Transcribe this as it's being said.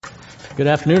Good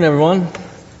afternoon, everyone.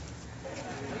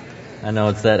 I know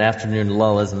it's that afternoon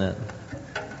lull, isn't it?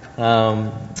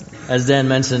 As Dan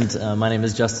mentioned, my name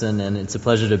is Justin, and it's a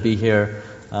pleasure to be here.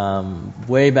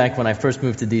 Way back when I first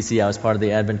moved to DC, I was part of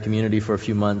the Advent community for a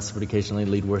few months, would occasionally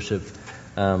lead worship.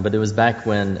 But it was back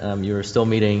when you were still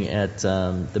meeting at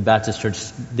the Baptist church,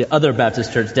 the other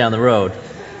Baptist church down the road.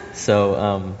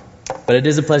 But it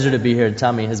is a pleasure to be here.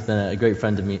 Tommy has been a great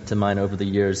friend to mine over the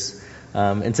years.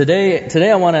 And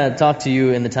today I want to talk to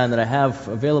you in the time that I have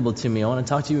available to me. I want to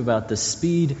talk to you about the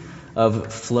speed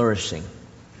of flourishing.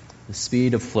 The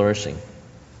speed of flourishing.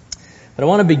 But I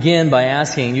want to begin by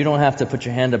asking, you don't have to put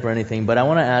your hand up or anything, but I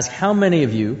want to ask how many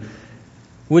of you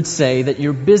would say that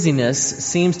your busyness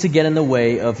seems to get in the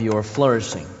way of your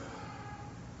flourishing?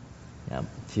 Yeah,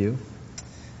 a few.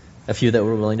 A few that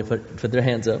were willing to put their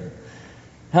hands up.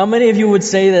 How many of you would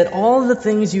say that all of the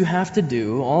things you have to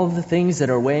do, all of the things that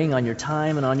are weighing on your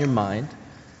time and on your mind,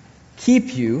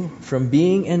 keep you from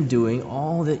being and doing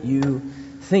all that you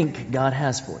think God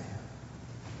has for you?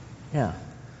 Yeah.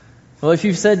 Well, if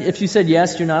you said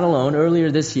yes, you're not alone.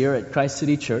 Earlier this year at Christ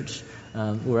City Church,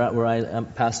 where I am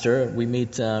pastor, we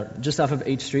meet just off of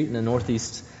H Street in the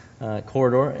northeast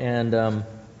corridor. And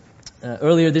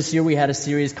earlier this year, we had a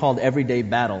series called Everyday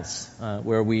Battles,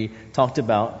 where we talked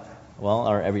about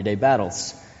our everyday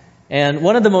battles. And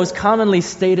one of the most commonly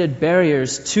stated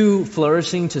barriers to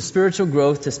flourishing, to spiritual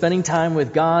growth, to spending time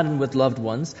with God and with loved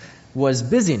ones was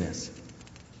busyness.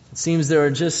 It seems there are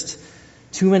just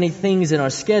too many things in our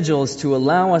schedules to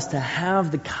allow us to have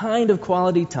the kind of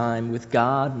quality time with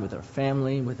God, with our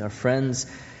family, with our friends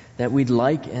that we'd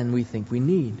like and we think we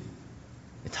need.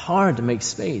 It's hard to make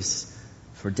space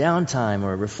for downtime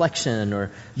or reflection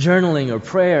or journaling or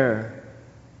prayer,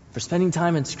 for spending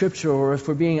time in Scripture, or if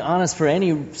we're being honest, for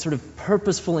any sort of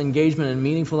purposeful engagement and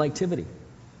meaningful activity.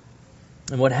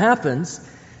 And what happens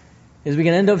is we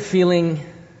can end up feeling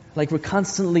like we're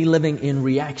constantly living in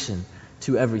reaction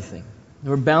to everything.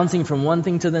 We're bouncing from one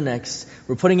thing to the next.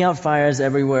 We're putting out fires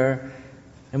everywhere,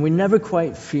 and we never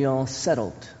quite feel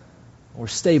settled or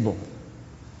stable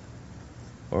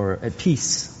or at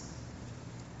peace.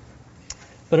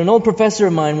 But an old professor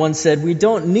of mine once said, we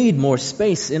don't need more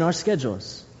space in our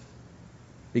schedules,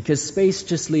 because space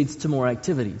just leads to more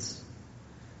activities.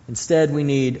 Instead, we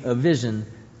need a vision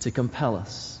to compel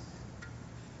us.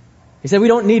 He said we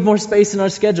don't need more space in our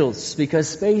schedules because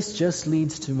space just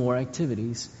leads to more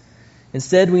activities.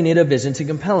 Instead, we need a vision to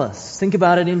compel us. Think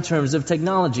about it in terms of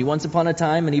technology. Once upon a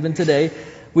time, and even today,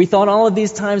 we thought all of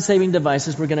these time-saving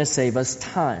devices were going to save us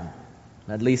time.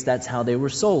 At least that's how they were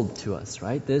sold to us,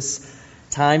 right? This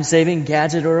time-saving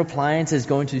gadget or appliance is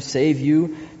going to save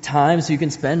you time so you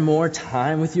can spend more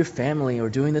time with your family or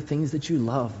doing the things that you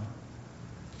love.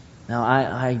 Now,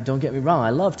 I don't get me wrong, I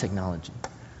love technology.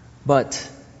 But,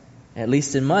 at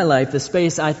least in my life, the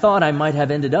space I thought I might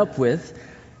have ended up with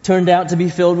turned out to be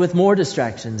filled with more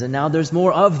distractions, and now there's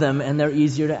more of them and they're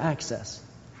easier to access.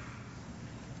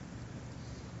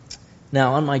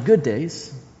 Now, on my good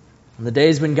days, on the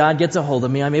days when God gets a hold of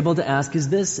me, I'm able to ask, is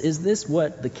this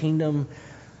what the kingdom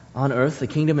on earth, the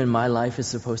kingdom in my life is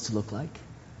supposed to look like?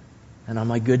 And on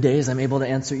my good days, I'm able to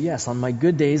answer yes. On my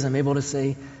good days, I'm able to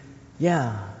say,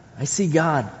 yeah, I see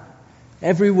God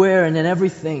everywhere and in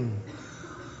everything.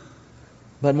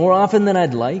 But more often than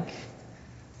I'd like,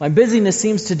 my busyness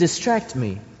seems to distract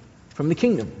me from the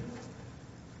kingdom.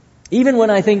 Even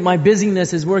when I think my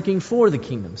busyness is working for the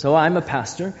kingdom. So I'm a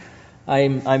pastor.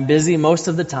 I'm busy most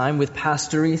of the time with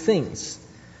pastory things,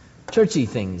 churchy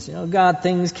things, God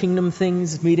things, kingdom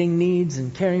things, meeting needs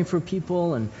and caring for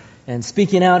people and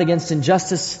speaking out against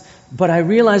injustice. But I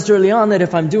realized early on that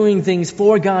if I'm doing things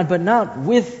for God but not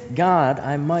with God,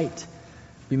 I might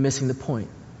be missing the point.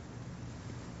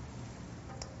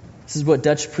 This is what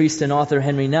Dutch priest and author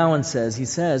Henry Nouwen says. He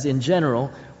says, in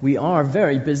general, we are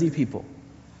very busy people.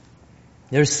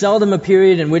 There's seldom a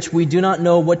period in which we do not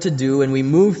know what to do, and we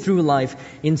move through life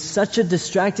in such a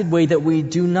distracted way that we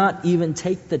do not even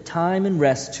take the time and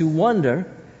rest to wonder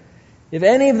if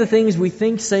any of the things we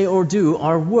think, say, or do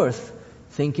are worth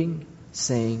thinking,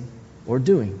 saying, or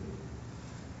doing.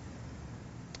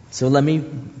 So let me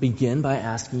begin by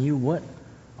asking you, what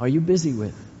are you busy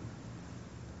with?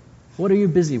 What are you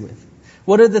busy with?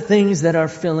 What are the things that are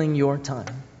filling your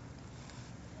time?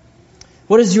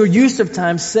 What does your use of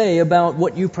time say about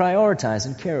what you prioritize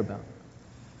and care about?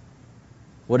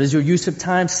 What does your use of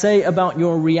time say about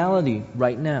your reality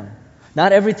right now?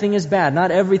 Not everything is bad.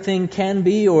 Not everything can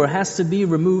be or has to be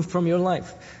removed from your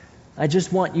life. I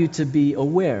just want you to be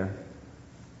aware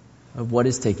of what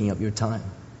is taking up your time.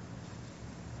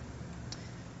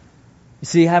 You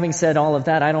see, having said all of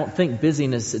that, I don't think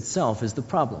busyness itself is the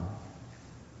problem.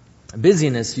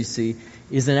 Busyness, you see,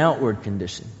 is an outward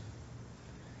condition.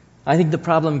 I think the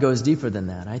problem goes deeper than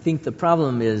that. I think the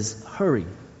problem is hurry.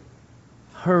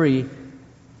 Hurry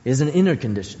is an inner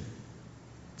condition.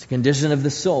 It's a condition of the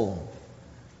soul.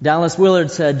 Dallas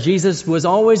Willard said, Jesus was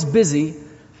always busy,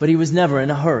 but he was never in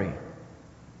a hurry.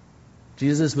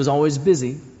 Jesus was always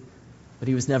busy, but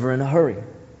he was never in a hurry.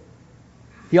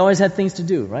 He always had things to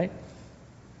do, right?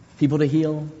 People to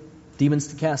heal, demons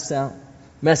to cast out,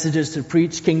 messages to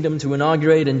preach, kingdom to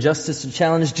inaugurate, and justice to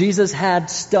challenge. Jesus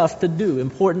had stuff to do,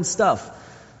 important stuff,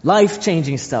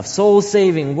 life-changing stuff,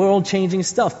 soul-saving, world-changing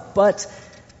stuff, but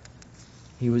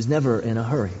he was never in a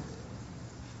hurry.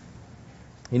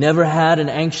 He never had an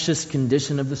anxious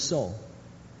condition of the soul.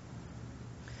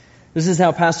 This is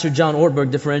how Pastor John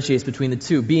Ortberg differentiates between the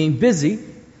two. Being busy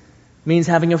means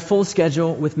having a full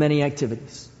schedule with many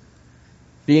activities.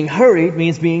 Being hurried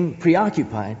means being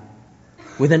preoccupied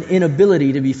with an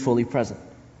inability to be fully present.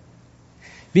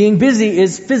 Being busy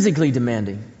is physically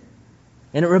demanding,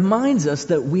 and it reminds us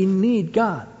that we need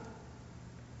God.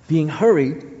 Being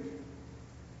hurried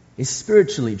is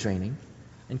spiritually draining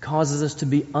and causes us to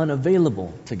be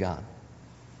unavailable to God.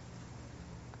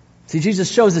 See,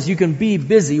 Jesus shows us you can be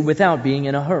busy without being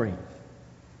in a hurry.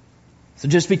 So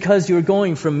just because you're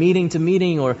going from meeting to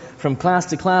meeting or from class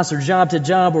to class or job to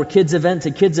job or kids event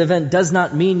to kids event does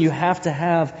not mean you have to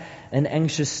have an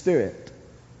anxious spirit.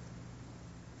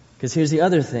 Because here's the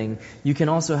other thing. You can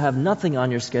also have nothing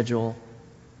on your schedule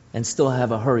and still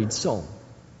have a hurried soul.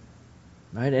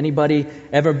 Right? Anybody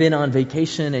ever been on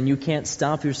vacation and you can't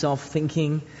stop yourself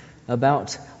thinking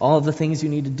about all of the things you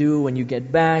need to do when you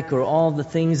get back, or all the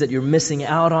things that you're missing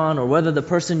out on, or whether the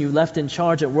person you left in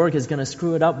charge at work is going to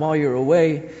screw it up while you're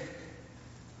away?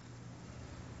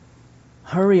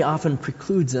 Hurry often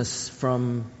precludes us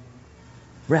from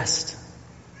rest.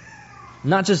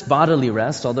 Not just bodily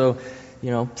rest, although,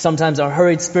 sometimes our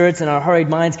hurried spirits and our hurried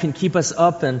minds can keep us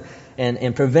up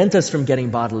and prevent us from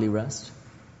getting bodily rest.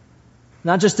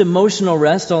 Not just emotional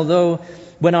rest, although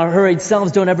when our hurried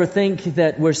selves don't ever think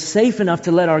that we're safe enough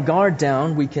to let our guard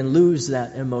down, we can lose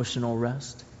that emotional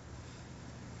rest.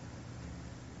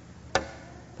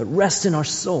 But rest in our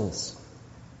souls,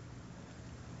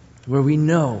 where we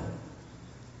know,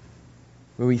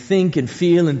 where we think and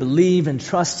feel and believe and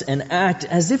trust and act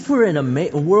as if we're in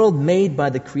a world made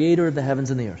by the Creator of the heavens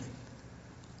and the earth.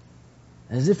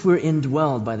 As if we're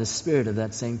indwelled by the Spirit of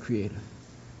that same Creator.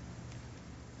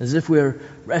 As if we're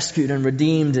rescued and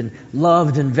redeemed and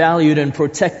loved and valued and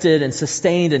protected and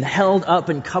sustained and held up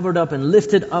and covered up and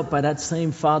lifted up by that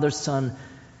same Father, Son,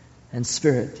 and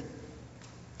Spirit.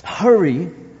 Hurry,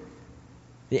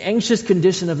 the anxious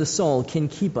condition of the soul, can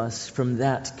keep us from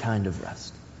that kind of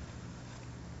rest.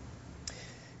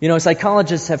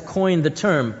 Psychologists have coined the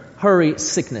term hurry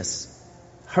sickness.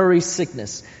 Hurry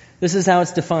sickness. This is how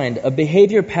it's defined: a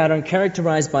behavior pattern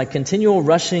characterized by continual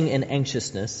rushing and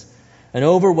anxiousness, an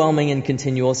overwhelming and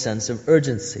continual sense of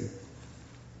urgency.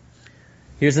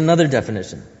 Here's another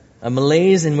definition: a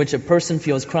malaise in which a person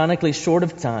feels chronically short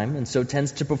of time and so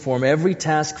tends to perform every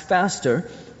task faster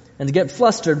and to get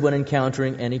flustered when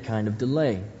encountering any kind of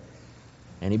delay.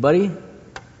 Anybody?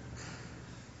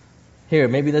 Here,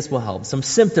 maybe this will help. Some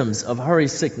symptoms of hurry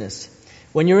sickness.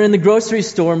 When you're in the grocery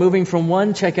store moving from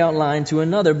one checkout line to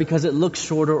another because it looks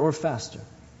shorter or faster.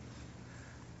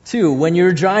 2, when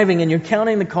you're driving and you're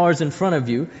counting the cars in front of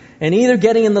you and either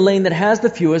getting in the lane that has the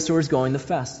fewest or is going the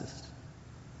fastest.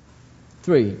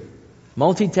 3,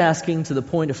 multitasking to the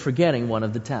point of forgetting one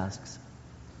of the tasks.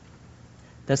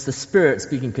 That's the Spirit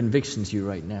speaking conviction to you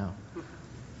right now.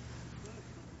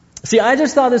 See, I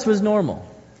just thought this was normal.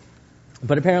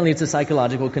 But apparently it's a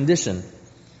psychological condition.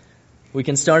 We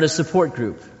can start a support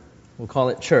group. We'll call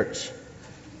it church.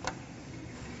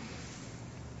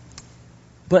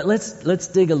 But let's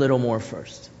dig a little more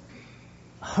first.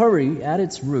 Hurry, at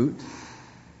its root,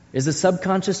 is a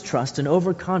subconscious trust and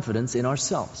overconfidence in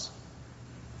ourselves.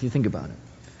 If you think about it.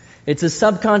 It's a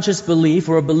subconscious belief,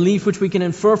 or a belief which we can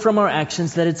infer from our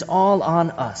actions, that it's all on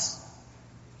us.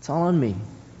 It's all on me.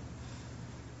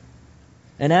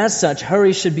 And as such,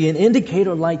 hurry should be an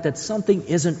indicator light that something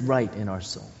isn't right in our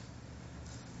soul.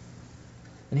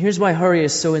 And here's why hurry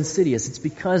is so insidious. It's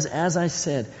because, as I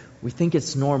said, we think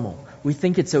it's normal. We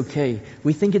think it's okay.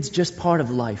 We think it's just part of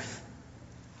life.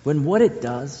 When what it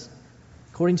does,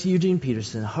 according to Eugene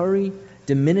Peterson, hurry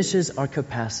diminishes our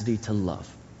capacity to love.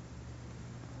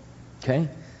 Okay?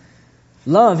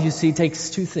 Love, you see,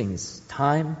 takes 2 things: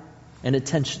 time and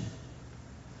attention.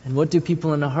 And what do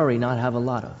people in a hurry not have a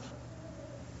lot of?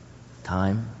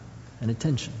 Time and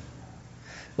attention.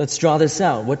 Let's draw this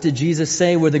out. What did Jesus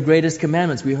say were the greatest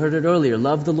commandments? We heard it earlier.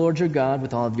 Love the Lord your God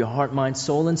with all of your heart, mind,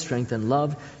 soul, and strength, and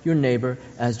love your neighbor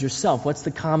as yourself. What's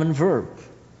the common verb?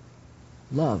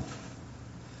 Love.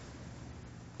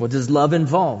 What does love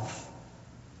involve?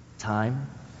 Time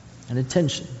and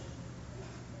attention.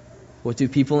 What do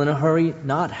people in a hurry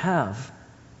not have?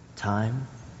 Time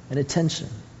and attention.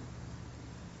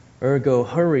 Ergo,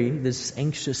 hurry, this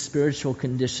anxious spiritual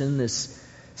condition, this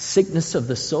sickness of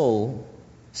the soul,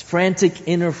 this frantic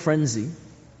inner frenzy,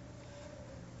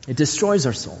 it destroys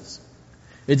our souls.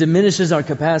 It diminishes our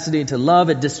capacity to love,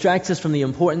 it distracts us from the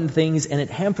important things, and it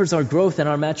hampers our growth and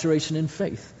our maturation in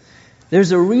faith.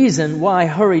 There's a reason why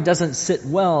hurry doesn't sit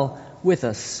well with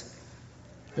us.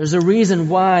 There's a reason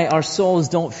why our souls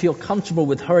don't feel comfortable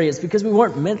with hurry. It's because we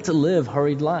weren't meant to live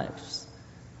hurried lives.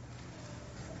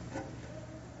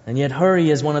 And yet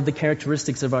hurry is one of the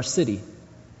characteristics of our city.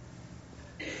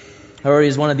 Hurry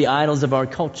is one of the idols of our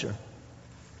culture.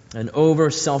 An over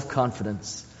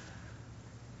self-confidence.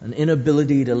 An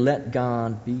inability to let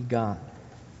God be God.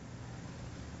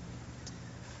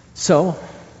 So,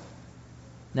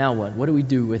 now what? What do we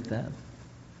do with that?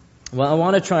 Well, I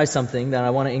want to try something that I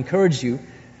want to encourage you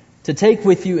to take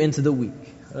with you into the week.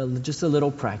 Just a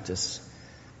little practice.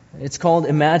 It's called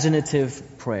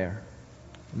imaginative prayer.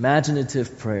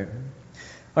 Imaginative prayer.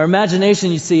 Our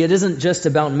imagination, you see, it isn't just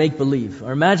about make-believe.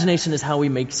 Our imagination is how we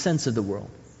make sense of the world.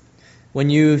 When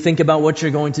you think about what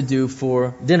you're going to do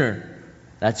for dinner,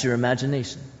 that's your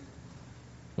imagination.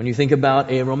 When you think about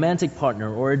a romantic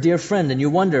partner or a dear friend and you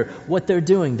wonder what they're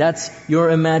doing, that's your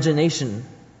imagination.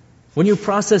 When you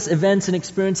process events and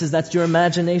experiences, that's your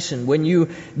imagination. When you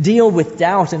deal with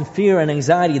doubt and fear and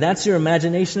anxiety, that's your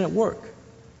imagination at work.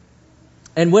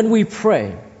 And when we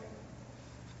pray,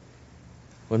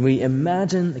 when we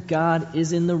imagine that God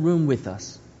is in the room with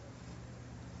us,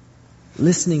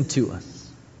 listening to us,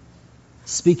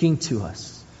 speaking to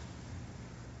us,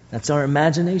 that's our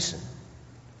imagination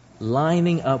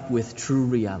lining up with true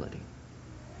reality.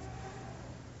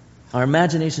 Our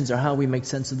imaginations are how we make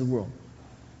sense of the world.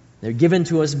 They're given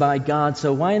to us by God,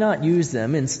 so why not use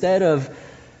them instead of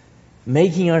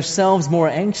making ourselves more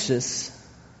anxious?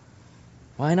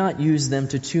 Why not use them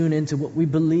to tune into what we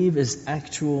believe is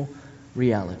actual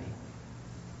reality?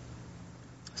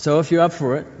 So if you're up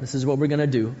for it, this is what we're going to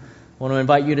do. I want to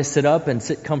invite you to sit up and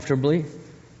sit comfortably.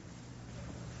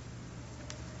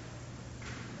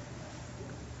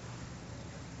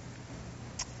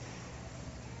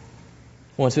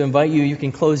 I want to invite you, you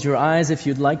can close your eyes if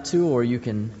you'd like to, or you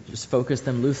can just focus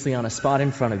them loosely on a spot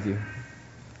in front of you.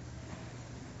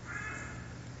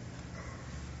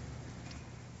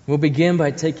 We'll begin by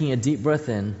taking a deep breath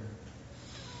in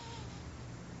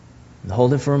and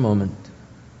hold it for a moment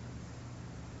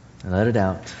and let it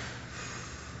out.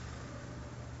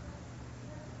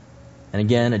 And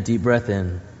again, a deep breath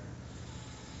in.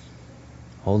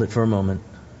 Hold it for a moment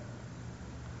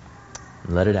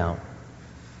and let it out.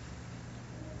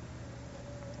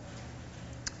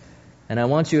 And I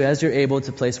want you, as you're able,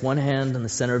 to place one hand on the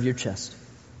center of your chest.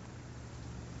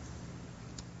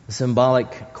 The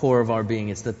symbolic core of our being.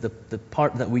 It's the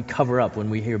part that we cover up when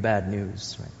we hear bad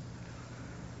news. Right?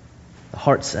 The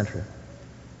heart center.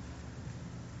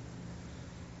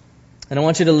 And I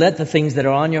want you to let the things that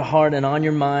are on your heart and on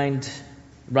your mind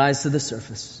rise to the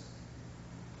surface.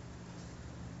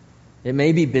 It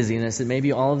may be busyness. It may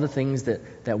be all of the things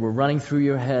that were running through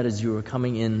your head as you were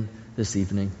coming in this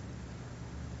evening.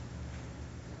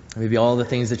 Maybe all the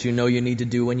things that you know you need to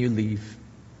do when you leave.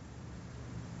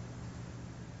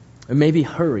 Or maybe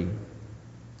hurry.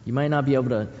 You might not be able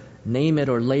to name it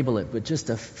or label it, but just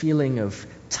a feeling of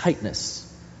tightness.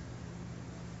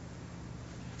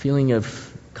 Feeling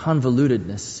of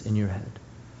convolutedness in your head.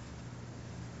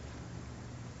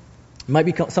 It might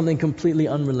be something completely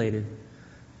unrelated.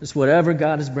 Just whatever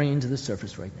God is bringing to the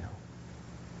surface right now.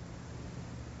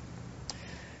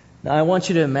 Now I want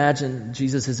you to imagine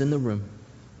Jesus is in the room.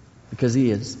 Because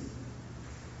He is.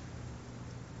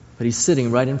 But He's sitting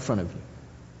right in front of you.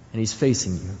 And He's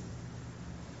facing you.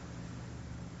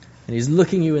 And He's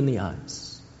looking you in the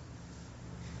eyes.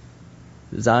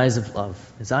 His eyes of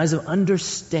love. His eyes of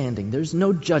understanding. There's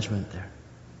no judgment there.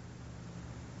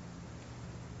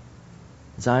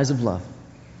 His eyes of love.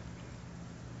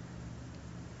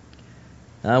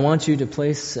 Now I want you to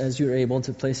place, as you're able,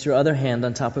 to place your other hand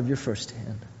on top of your first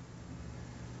hand.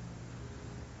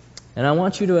 And I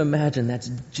want you to imagine that's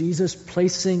Jesus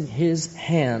placing His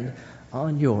hand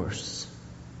on yours.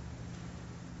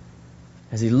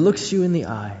 As He looks you in the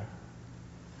eye.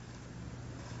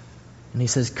 And He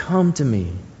says, "Come to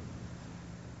me,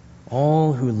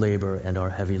 all who labor and are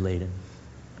heavy laden,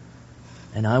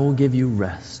 and I will give you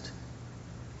rest.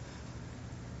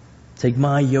 Take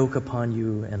my yoke upon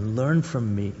you and learn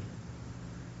from me,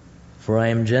 for I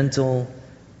am gentle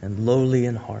and lowly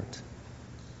in heart,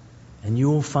 and you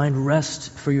will find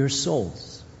rest for your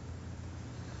souls.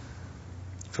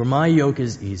 For my yoke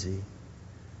is easy,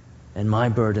 and my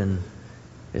burden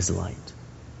is light.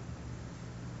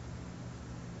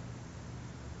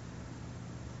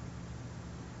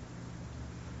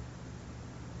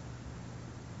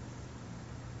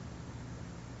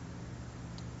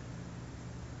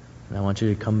 And I want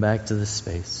you to come back to this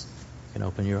space and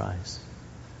open your eyes.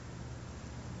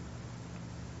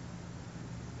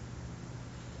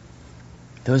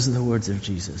 Those are the words of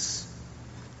Jesus,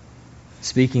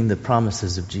 speaking the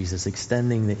promises of Jesus,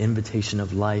 extending the invitation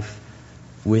of life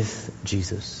with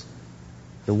Jesus,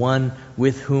 the one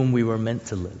with whom we were meant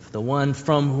to live, the one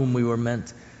from whom we were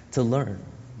meant to learn.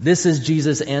 This is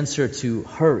Jesus' answer to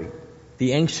hurry,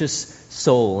 the anxious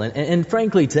soul, and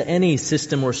frankly to any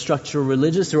system or structure,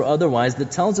 religious or otherwise,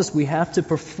 that tells us we have to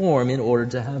perform in order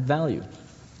to have value,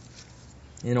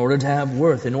 in order to have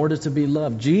worth, in order to be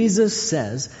loved. Jesus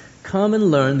says, come and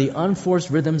learn the unforced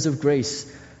rhythms of grace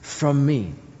from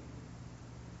me.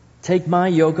 Take my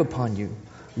yoke upon you.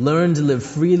 Learn to live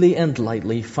freely and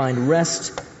lightly. Find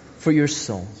rest for your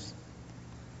souls.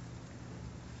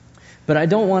 But I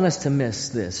don't want us to miss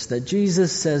this, that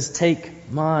Jesus says,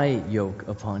 take my yoke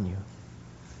upon you.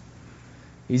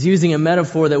 He's using a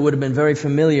metaphor that would have been very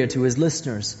familiar to his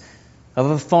listeners,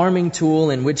 of a farming tool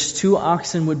in which two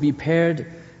oxen would be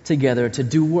paired together to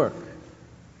do work,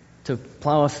 to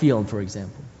plow a field, for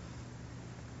example.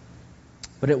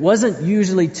 But it wasn't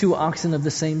usually two oxen of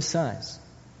the same size.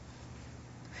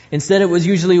 Instead, it was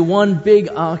usually one big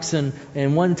oxen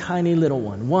and one tiny little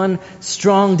one. One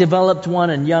strong, developed one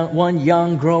and one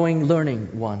young, growing,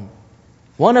 learning one.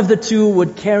 One of the two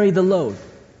would carry the load,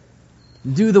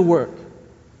 do the work,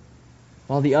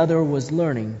 while the other was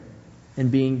learning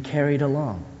and being carried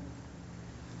along.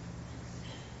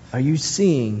 Are you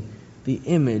seeing the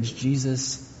image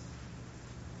Jesus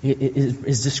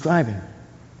is describing?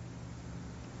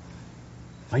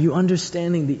 Are you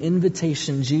understanding the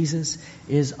invitation Jesus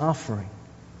is offering?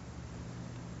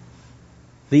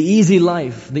 The easy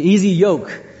life, the easy yoke,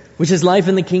 which is life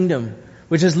in the kingdom,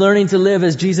 which is learning to live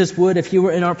as Jesus would if he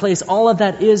were in our place, all of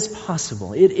that is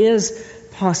possible. It is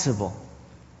possible.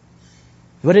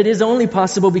 But it is only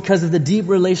possible because of the deep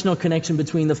relational connection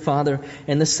between the Father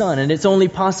and the Son. And it's only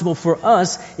possible for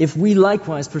us if we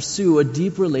likewise pursue a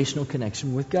deep relational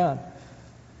connection with God.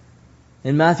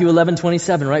 In Matthew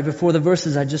 11:27, right before the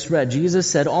verses I just read, Jesus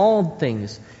said, all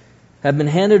things have been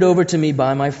handed over to me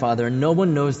by my Father, and no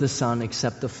one knows the Son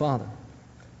except the Father.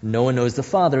 No one knows the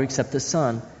Father except the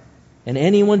Son, and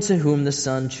anyone to whom the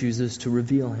Son chooses to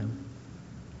reveal him.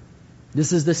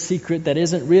 This is the secret that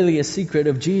isn't really a secret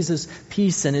of Jesus'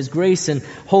 peace and his grace and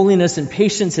holiness and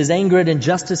patience, his anger and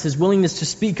injustice, his willingness to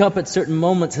speak up at certain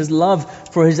moments, his love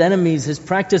for his enemies, his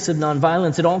practice of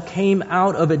nonviolence. It all came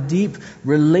out of a deep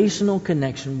relational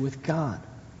connection with God,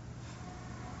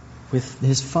 with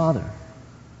his Father,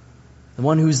 the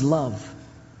one who's love.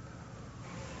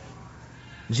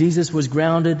 Jesus was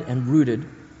grounded and rooted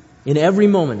in every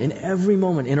moment,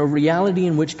 in a reality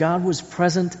in which God was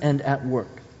present and at work.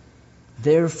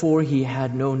 Therefore, he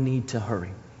had no need to hurry.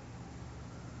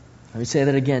 Let me say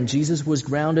that again. Jesus was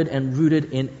grounded and rooted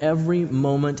in every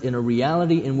moment in a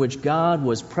reality in which God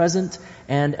was present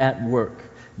and at work.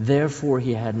 Therefore,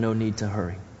 he had no need to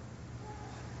hurry.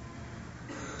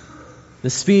 The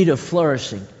speed of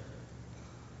flourishing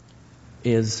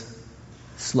is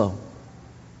slow.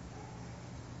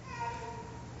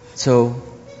 So,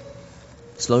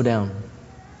 slow down.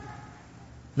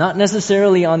 Not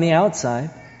necessarily on the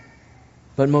outside,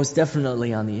 but most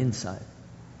definitely on the inside.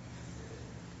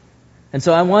 And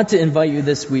so I want to invite you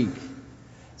this week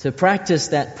to practice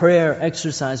that prayer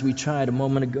exercise we tried a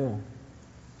moment ago.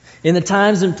 In the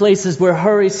times and places where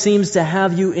hurry seems to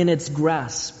have you in its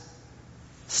grasp,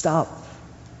 stop,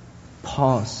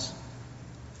 pause.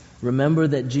 Remember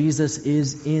that Jesus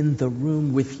is in the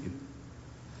room with you.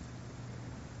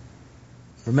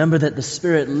 Remember that the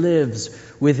Spirit lives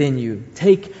within you.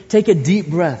 Take a deep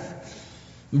breath.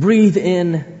 Breathe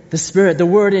in the Spirit. The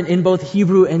word in both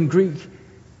Hebrew and Greek,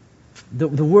 the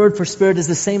word for Spirit is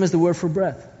the same as the word for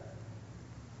breath.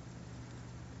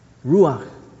 Ruach,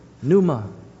 pneuma.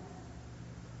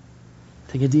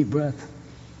 Take a deep breath.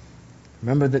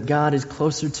 Remember that God is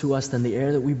closer to us than the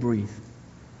air that we breathe.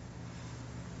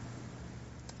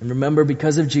 And remember,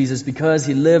 because of Jesus, because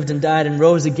he lived and died and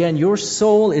rose again, your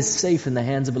soul is safe in the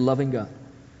hands of a loving God.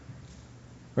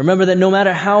 Remember that no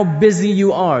matter how busy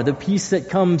you are, the peace that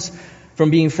comes from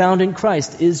being found in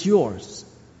Christ is yours.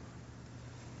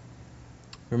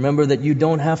 Remember that you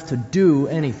don't have to do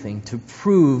anything to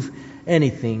prove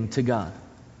anything to God.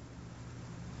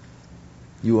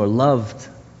 You are loved.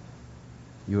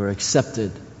 You are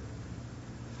accepted.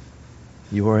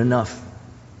 You are enough.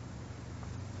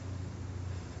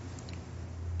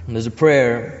 And there's a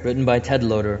prayer written by Ted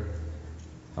Loder.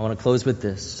 I want to close with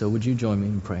this, so would you join me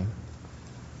in praying?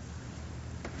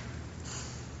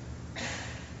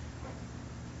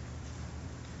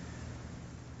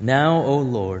 Now, O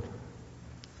Lord,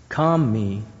 calm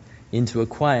me into a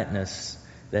quietness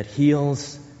that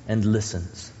heals and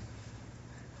listens,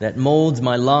 that molds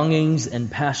my longings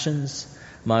and passions,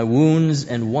 my wounds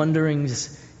and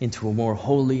wanderings into a more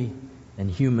holy and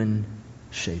human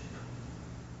shape.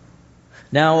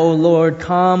 Now, O Lord,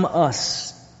 calm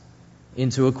us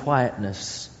into a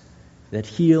quietness that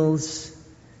heals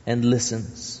and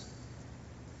listens,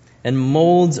 and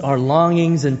molds our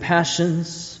longings and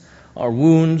passions, our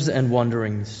wounds and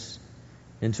wanderings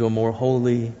into a more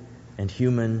holy and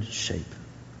human shape.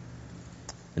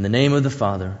 In the name of the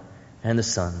Father, and the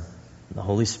Son, and the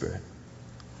Holy Spirit.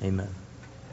 Amen.